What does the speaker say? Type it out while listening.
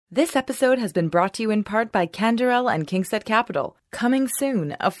This episode has been brought to you in part by Canderel and Kingset Capital. Coming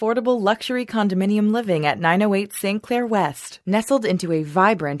soon, affordable luxury condominium living at 908 St. Clair West. Nestled into a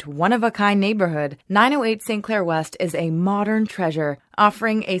vibrant, one-of-a-kind neighborhood, 908 St. Clair West is a modern treasure,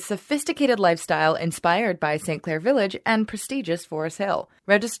 offering a sophisticated lifestyle inspired by St. Clair Village and prestigious Forest Hill.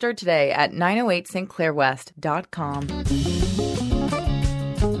 Register today at 908stclairwest.com.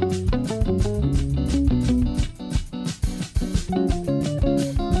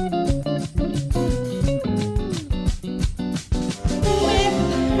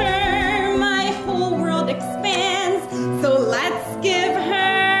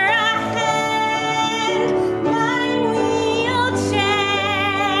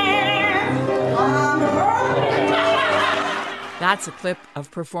 That's a clip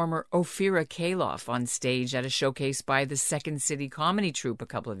of performer Ophira Kaloff on stage at a showcase by the Second City Comedy Troupe a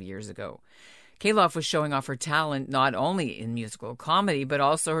couple of years ago. Kaloff was showing off her talent not only in musical comedy, but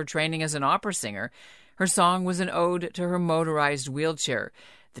also her training as an opera singer. Her song was an ode to her motorized wheelchair.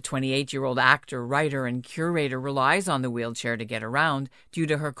 The 28-year-old actor, writer, and curator relies on the wheelchair to get around due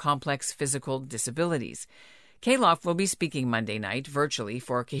to her complex physical disabilities. Kaloff will be speaking Monday night virtually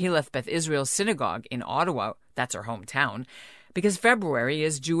for Kehileth Beth Israel Synagogue in Ottawa, that's her hometown, because February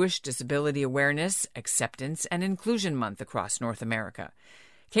is Jewish Disability Awareness, Acceptance, and Inclusion Month across North America.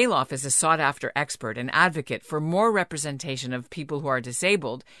 Kaloff is a sought-after expert and advocate for more representation of people who are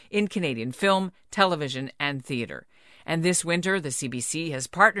disabled in Canadian film, television, and theatre. And this winter, the CBC has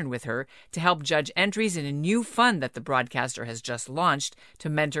partnered with her to help judge entries in a new fund that the broadcaster has just launched to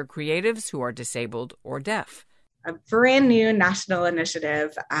mentor creatives who are disabled or deaf. A brand new national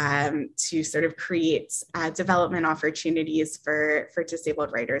initiative to sort of create development opportunities for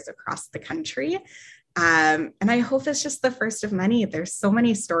disabled writers across the country. And I hope it's just the first of many. There's so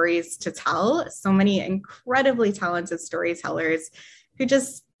many stories to tell, so many incredibly talented storytellers who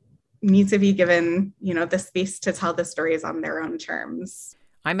just need to be given, the space to tell the stories on their own terms.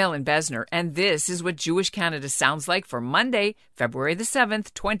 I'm Ellen Besner, and this is what Jewish Canada sounds like for Monday, February the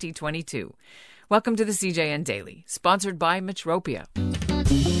 7th, 2022. Welcome to the CJN Daily, sponsored by Metropia.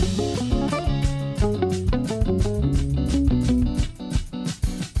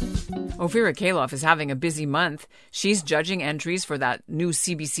 Ophira Kaloff is having a busy month. She's judging entries for that new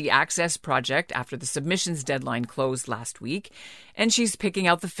CBC Access project after the submissions deadline closed last week. And she's picking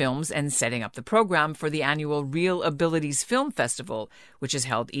out the films and setting up the program for the annual Real Abilities Film Festival, which is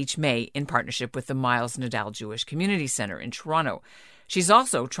held each May in partnership with the Miles Nadal Jewish Community Centre in Toronto. She's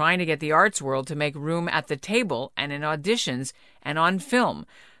also trying to get the arts world to make room at the table and in auditions and on film,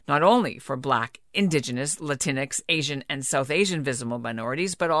 not only for Black, Indigenous, Latinx, Asian, and South Asian visible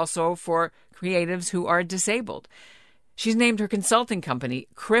minorities, but also for creatives who are disabled. She's named her consulting company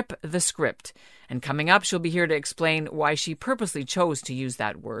Crip the Script, and coming up, she'll be here to explain why she purposely chose to use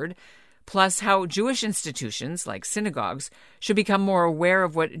that word, plus how Jewish institutions, like synagogues, should become more aware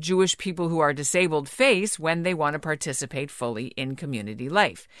of what Jewish people who are disabled face when they want to participate fully in community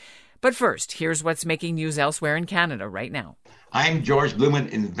life. But first, here's what's making news elsewhere in Canada right now. I'm George Blumen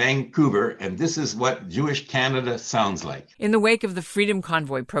in Vancouver, and this is what Jewish Canada sounds like. In the wake of the Freedom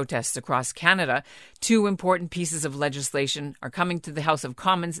Convoy protests across Canada, two important pieces of legislation are coming to the House of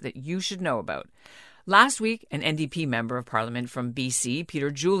Commons that you should know about. Last week, an NDP member of Parliament from BC,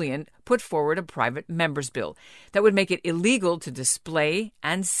 Peter Julian, put forward a private member's bill that would make it illegal to display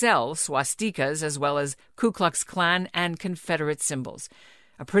and sell swastikas as well as Ku Klux Klan and Confederate symbols.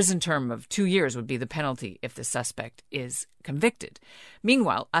 A prison term of 2 years would be the penalty if the suspect is convicted.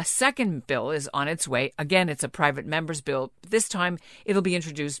 Meanwhile, a second bill is on its way. Again, it's a private member's bill. This time, it'll be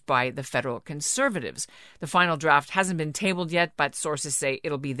introduced by the federal Conservatives. The final draft hasn't been tabled yet, but sources say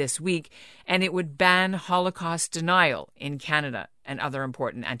it'll be this week, and it would ban Holocaust denial in Canada and other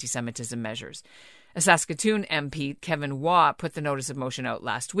important anti-Semitism measures. A Saskatoon MP, Kevin Waugh, put the notice of motion out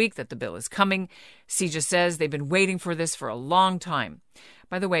last week that the bill is coming. CJA says they've been waiting for this for a long time.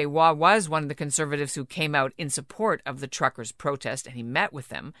 By the way, Waugh was one of the Conservatives who came out in support of the truckers' protest, and he met with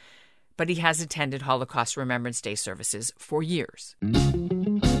them, but he has attended Holocaust Remembrance Day services for years.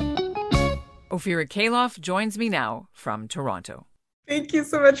 Ophira Kaloff joins me now from Toronto. Thank you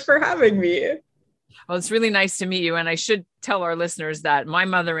so much for having me. Well, it's really nice to meet you, and I should tell our listeners that my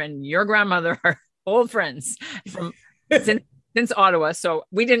mother and your grandmother are old friends from since since Ottawa. So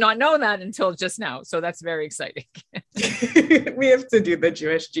we did not know that until just now. So that's very exciting. We have to do the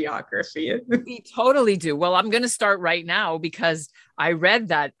Jewish geography. We totally do. Well, I'm going to start right now because I read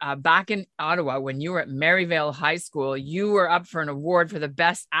that back in Ottawa, when you were at Maryvale High School, you were up for an award for the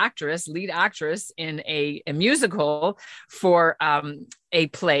best actress, lead actress in a musical for a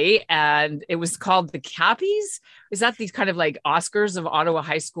play. And it was called The Cappies. Is that these kind of like Oscars of Ottawa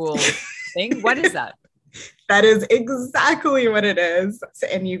High School thing? What is that? That is exactly what it is.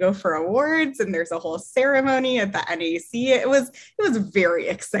 And you go for awards and there's a whole ceremony at the NAC. It was very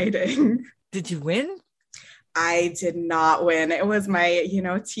exciting. Did you win? I did not win. It was my,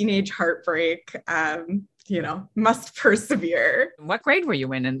 teenage heartbreak. Must persevere. What grade were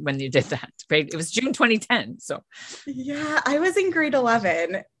you in when you did that? Grade? It was June 2010. So yeah, I was in grade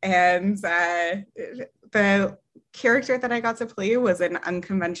 11, and the character that I got to play was an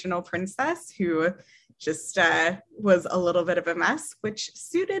unconventional princess who just was a little bit of a mess, which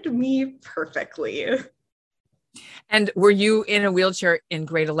suited me perfectly. And were you in a wheelchair in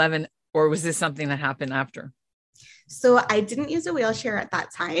grade 11, or was this something that happened after? So I didn't use a wheelchair at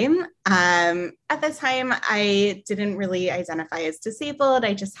that time. At the time, I didn't really identify as disabled.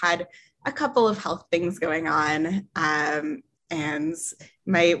 I just had a couple of health things going on. And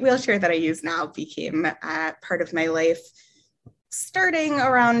my wheelchair that I use now became part of my life starting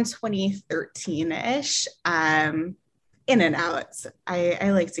around 2013-ish, in and out. I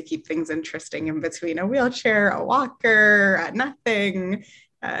like to keep things interesting in between a wheelchair, a walker, nothing.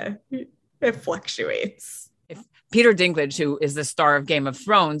 It fluctuates. Peter Dinklage, who is the star of Game of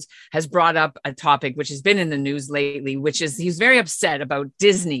Thrones, has brought up a topic which has been in the news lately, which is he's very upset about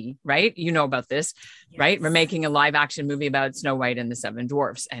Disney, right? You know about this, yes. Right? We're making a live action movie about Snow White and the Seven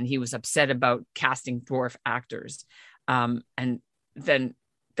Dwarfs, and he was upset about casting dwarf actors. And then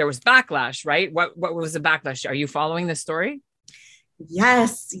there was backlash, right? What was the backlash? Are you following this story?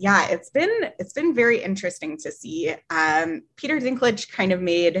 Yes. Yeah. It's been very interesting to see. Peter Dinklage kind of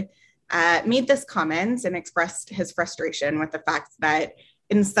made this comment and expressed his frustration with the fact that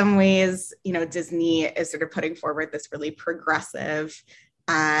in some ways, Disney is sort of putting forward this really progressive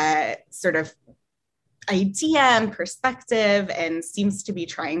sort of idea and perspective, and seems to be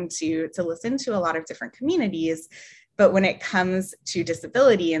trying to listen to a lot of different communities. But when it comes to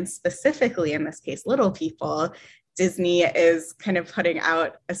disability, and specifically in this case, little people, Disney is kind of putting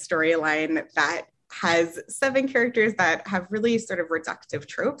out a storyline that has 7 characters that have really sort of reductive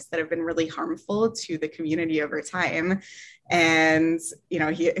tropes that have been really harmful to the community over time. And,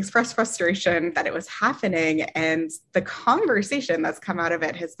 he expressed frustration that it was happening. And the conversation that's come out of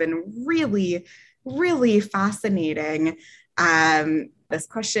it has been really, really fascinating. This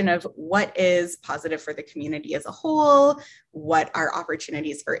question of what is positive for the community as a whole, what are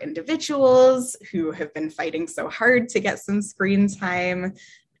opportunities for individuals who have been fighting so hard to get some screen time.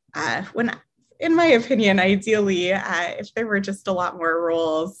 In my opinion, ideally, if there were just a lot more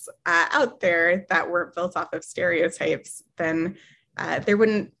roles out there that weren't built off of stereotypes, then there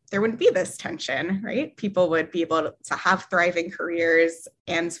wouldn't be this tension, right? People would be able to have thriving careers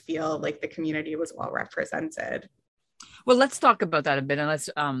and feel like the community was well represented. Well, let's talk about that a bit,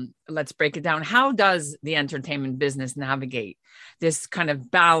 and let's break it down. How does the entertainment business navigate this kind of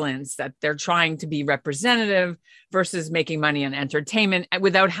balance that they're trying to be representative versus making money on entertainment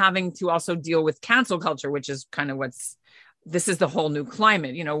without having to also deal with cancel culture, which is kind of this is the whole new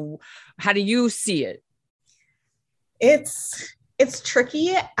climate. How do you see it? It's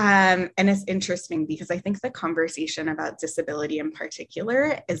tricky, and it's interesting because I think the conversation about disability in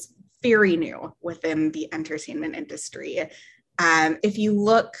particular is very new within the entertainment industry. If you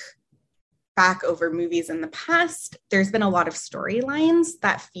look back over movies in the past, there's been a lot of storylines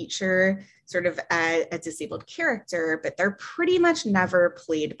that feature sort of a disabled character, but they're pretty much never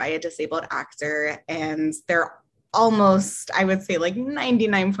played by a disabled actor, and they're almost, I would say like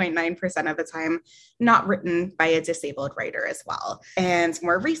 99.9% of the time, not written by a disabled writer as well. And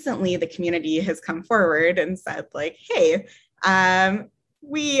more recently, the community has come forward and said like, hey,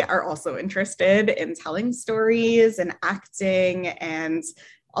 we are also interested in telling stories and acting, and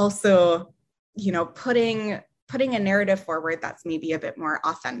also, putting a narrative forward that's maybe a bit more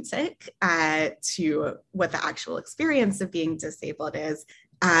authentic to what the actual experience of being disabled is.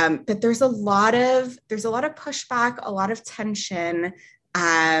 But there's a lot of pushback, a lot of tension.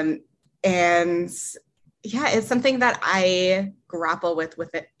 And yeah, it's something that I grapple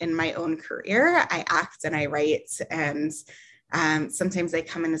with it in my own career. I act and I write, and sometimes I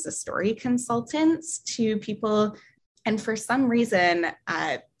come in as a story consultant to people. And for some reason,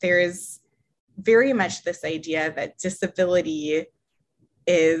 there's very much this idea that disability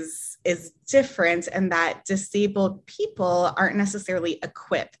is different, and that disabled people aren't necessarily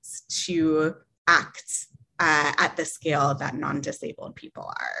equipped to act at the scale that non-disabled people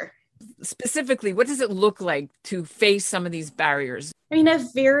are. Specifically, what does it look like to face some of these barriers? I mean, a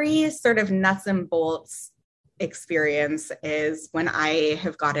very sort of nuts and bolts experience is when I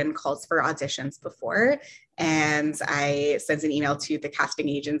have gotten calls for auditions before, and I send an email to the casting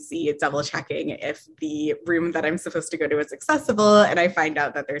agency double checking if the room that I'm supposed to go to is accessible, and I find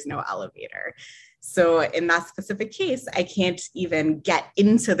out that there's no elevator. So in that specific case, I can't even get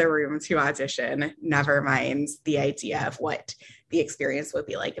into the room to audition, never mind the idea of what the experience would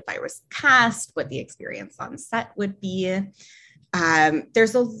be like if I was cast, what the experience on set would be.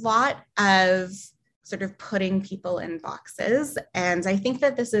 There's a lot of sort of putting people in boxes. And I think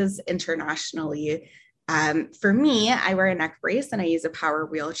that this is internationally. For me, I wear a neck brace and I use a power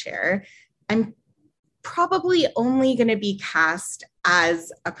wheelchair. I'm probably only going to be cast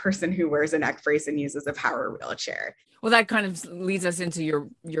as a person who wears a neck brace and uses a power wheelchair. Well, that kind of leads us into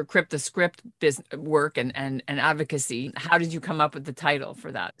your Crip the Script work and advocacy. How did you come up with the title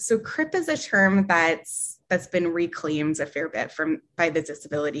for that? So Crip is a term that's been reclaimed a fair bit by the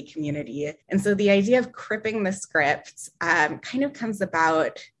disability community. And so the idea of cripping the script kind of comes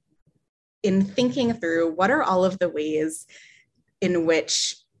about in thinking through what are all of the ways in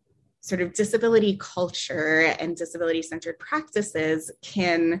which sort of disability culture and disability-centered practices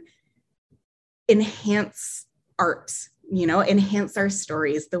can enhance art, enhance our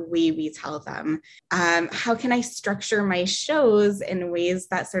stories, the way we tell them. How can I structure my shows in ways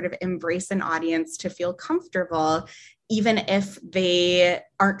that sort of embrace an audience to feel comfortable, even if they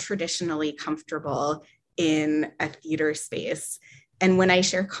aren't traditionally comfortable in a theater space? And when I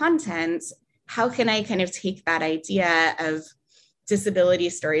share content, how can I kind of take that idea of disability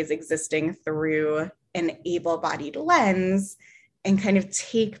stories existing through an able-bodied lens and kind of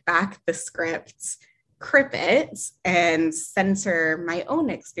take back the script, crip it, and center my own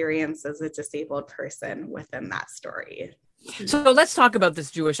experience as a disabled person within that story. So let's talk about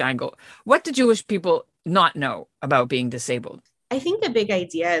this Jewish angle. What do Jewish people not know about being disabled? I think the big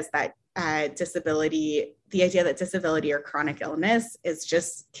idea is that the idea that disability or chronic illness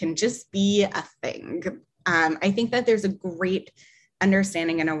can just be a thing. I think that there's a great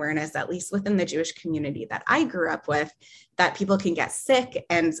understanding and awareness, at least within the Jewish community that I grew up with, that people can get sick,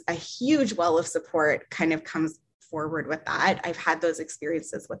 and a huge well of support kind of comes forward with that. I've had those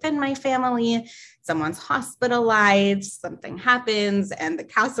experiences within my family. Someone's hospitalized, something happens, and the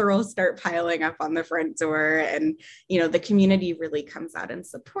casseroles start piling up on the front door. And, the community really comes out and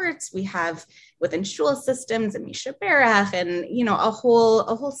supports. We have within shul systems and Misha Berach and, a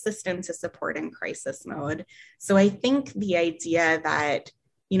whole system to support in crisis mode. So I think the idea that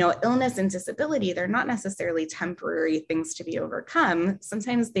illness and disability, they're not necessarily temporary things to be overcome.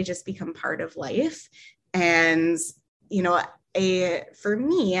 Sometimes they just become part of life. And, for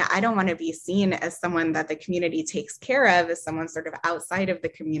me, I don't want to be seen as someone that the community takes care of, as someone sort of outside of the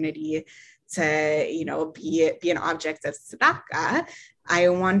community to, be an object of tzedakah. I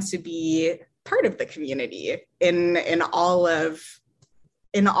want to be part of the community in all of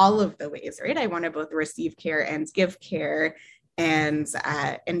the ways, right? I want to both receive care and give care and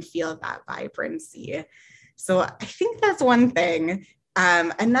feel that vibrancy. So I think that's one thing.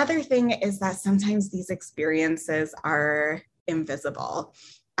 Another thing is that sometimes these experiences are invisible.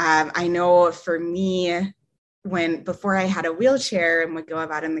 I know for me, before I had a wheelchair and would go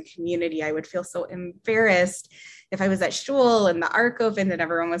about in the community, I would feel so embarrassed if I was at shul and the ark opened and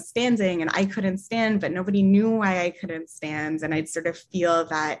everyone was standing and I couldn't stand, but nobody knew why I couldn't stand. And I'd sort of feel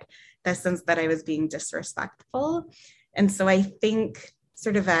that sense that I was being disrespectful. And so I think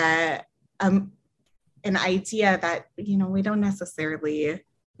sort of an idea that, we don't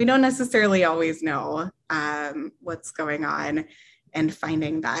necessarily always know what's going on, and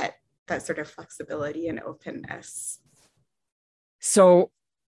finding that sort of flexibility and openness. So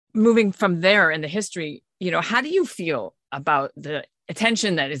moving from there in the history, how do you feel about the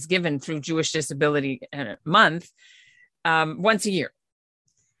attention that is given through Jewish Disability Month once a year?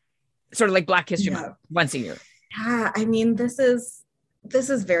 Sort of like Black History Month, once a year. Yeah, I mean, this is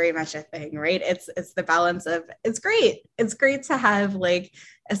very much a thing, right? It's the balance of, it's great to have like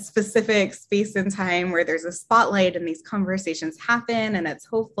a specific space and time where there's a spotlight and these conversations happen and it's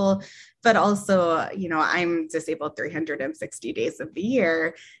hopeful, but also, I'm disabled 360 days of the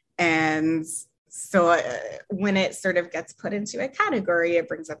year. And so when it sort of gets put into a category, it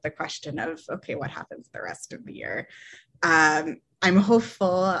brings up the question of, okay, what happens the rest of the year? I'm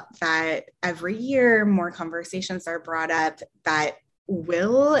hopeful that every year more conversations are brought up that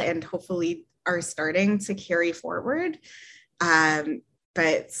will and hopefully are starting to carry forward.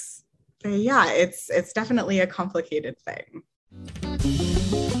 but yeah, it's definitely a complicated thing.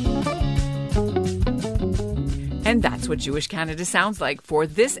 And that's what Jewish Canada sounds like for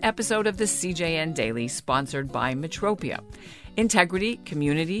this episode of the CJN Daily, sponsored by Metropia. Integrity,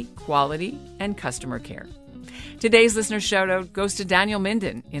 community, quality, and customer care. Today's listener shout-out goes to Daniel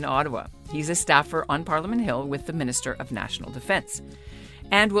Minden in Ottawa. He's a staffer on Parliament Hill with the Minister of National Defence.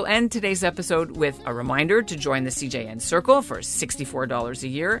 And we'll end today's episode with a reminder to join the CJN Circle for $64 a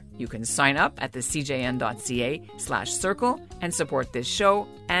year. You can sign up at the cjn.ca/circle and support this show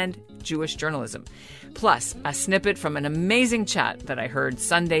and Jewish journalism. Plus, a snippet from an amazing chat that I heard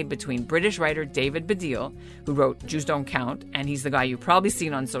Sunday between British writer David Baddiel, who wrote Jews Don't Count, and he's the guy you've probably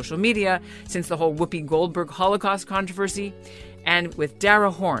seen on social media since the whole Whoopi Goldberg Holocaust controversy, and with Dara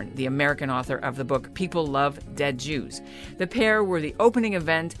Horn, the American author of the book People Love Dead Jews. The pair were the opening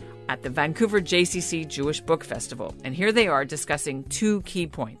event at the Vancouver JCC Jewish Book Festival, and here they are discussing two key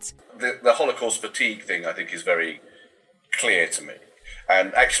points. The Holocaust fatigue thing, I think, is very clear to me.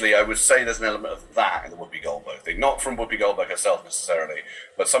 And actually, I would say there's an element of that in the Whoopi Goldberg thing. Not from Whoopi Goldberg herself necessarily,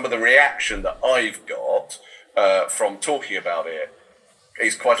 but some of the reaction that I've got from talking about it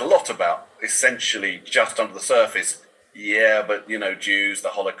is quite a lot about essentially just under the surface. Yeah, but, Jews, the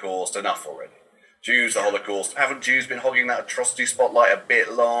Holocaust, enough already. Jews, the Holocaust. Haven't Jews been hogging that atrocity spotlight a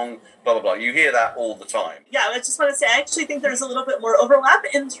bit long? Blah, blah, blah. You hear that all the time. Yeah, I just want to say, I actually think there's a little bit more overlap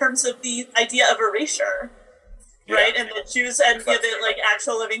in terms of the idea of erasure. Right, and the Jews and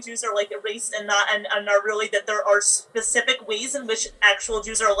actual living Jews are erased and not and are really that there are specific ways in which actual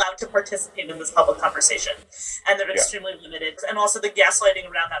Jews are allowed to participate in this public conversation, and they're extremely limited. And also the gaslighting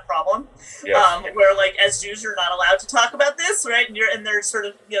around that problem, where as Jews you're not allowed to talk about this, right? And there's sort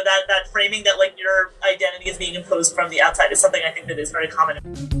of that framing that your identity is being imposed from the outside is something I think that is very common.